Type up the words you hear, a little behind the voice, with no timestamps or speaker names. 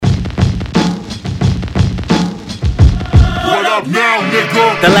up now,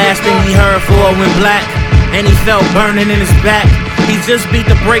 nigga. The last thing he heard for went black, and he felt burning in his back. He just beat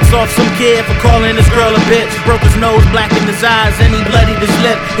the brakes off some kid for calling his girl a bitch. Broke his nose, blackened his eyes, and he bloodied his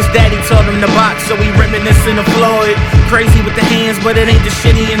lip. His daddy taught him to box, so he reminiscing of Floyd. Crazy with the hands, but it ain't the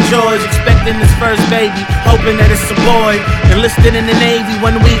shit he enjoys. Expecting his first baby, hoping that it's a boy. Enlisted in the Navy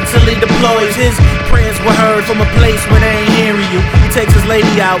 1 week till he deploys. His prayers were heard from a place where they ain't hearing you. He takes his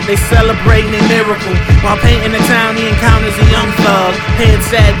lady out, they celebrating a miracle. While painting the town, he encounters a young thug. Head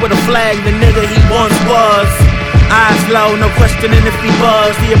sag with a flag, the nigga he once was. Eyes low, no questioning if he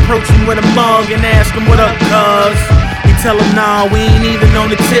buzzed. He approached him with a mug and asked him what up, cuz. He tell him, nah, we ain't even on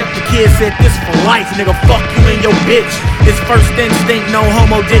the tip. The kid said, this for life, nigga, fuck you and your bitch. His first instinct, no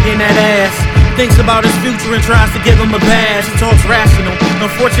homo digging that ass. Thinks about his future and tries to give him a pass. He talks rational,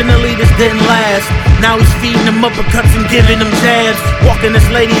 unfortunately this didn't last. Now he's feeding him uppercuts and giving him jabs. Walking this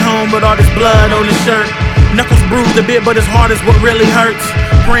lady home with all this blood on his shirt. Knuckles bruised a bit, but his heart is what really hurts.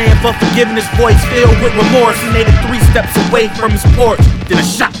 Praying for forgiveness, voice filled with remorse. He made it 3 steps away from his porch, then a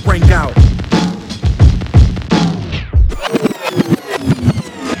shot rang out.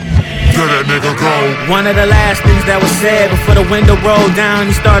 Let that nigga go. One of the last things that was said before the window rolled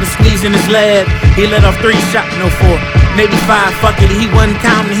down, he started squeezing his lead. He let off 3 shots, no 4, maybe 5, fuck it, he wasn't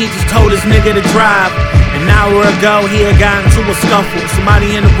counting, he just told his nigga to drive. An hour ago, he had gotten into a scuffle.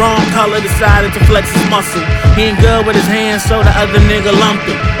 Somebody in the wrong color decided to flex his muscle. He ain't good with his hands, so the other nigga lumped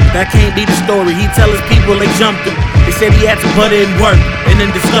him. That can't be the story, he tell his people they jumped him. They said he had to put in work, and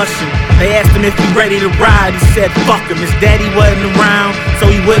in discussion, they asked him if he ready to ride. He said fuck him, his daddy wasn't around, so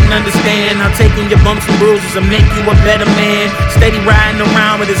he wouldn't understand how taking your bumps and bruises will make you a better man. Steady riding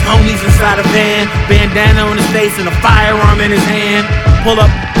around with his homies inside a van, bandana on his face and a firearm in his hand. Pull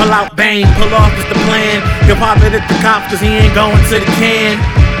up, pull out, bang, pull off is the plan. He'll pop it at the cops cause he ain't going to the can.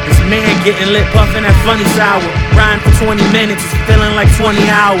 This man getting lit, puffing that funny sour. Riding for 20 minutes, it's feeling like 20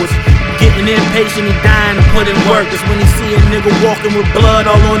 hours. Getting impatient, he dying to put in work. That's when he see a nigga walking with blood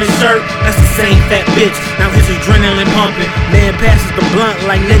all on his shirt. That's the same fat bitch, now his adrenaline pumping. Man passes the blunt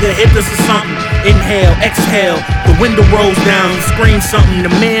like nigga hit this or something. Inhale, exhale, the window rolls down. He screams something,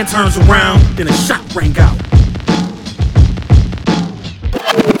 the man turns around, then a shot rang out.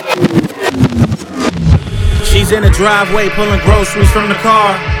 She's in the driveway pulling groceries from the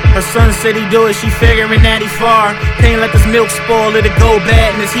car. Her son said he do it, she figuring that he far. Can't let this milk spoil it, go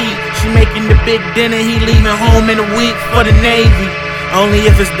bad in this heat. She making the big dinner, he leaving home in a week for the Navy. Only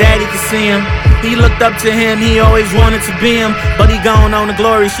if his daddy could see him. He looked up to him, he always wanted to be him. But he gone on the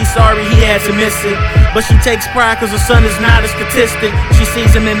glory, she sorry he had to miss it. But she takes pride cause her son is not a statistic. She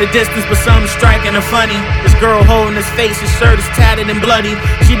sees him in the distance but something striking her funny. This girl holding his face, his shirt is tattered and bloody.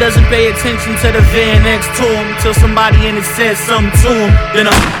 She doesn't pay attention to the van next to him till somebody in it says something to him.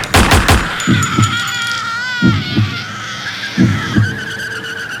 Then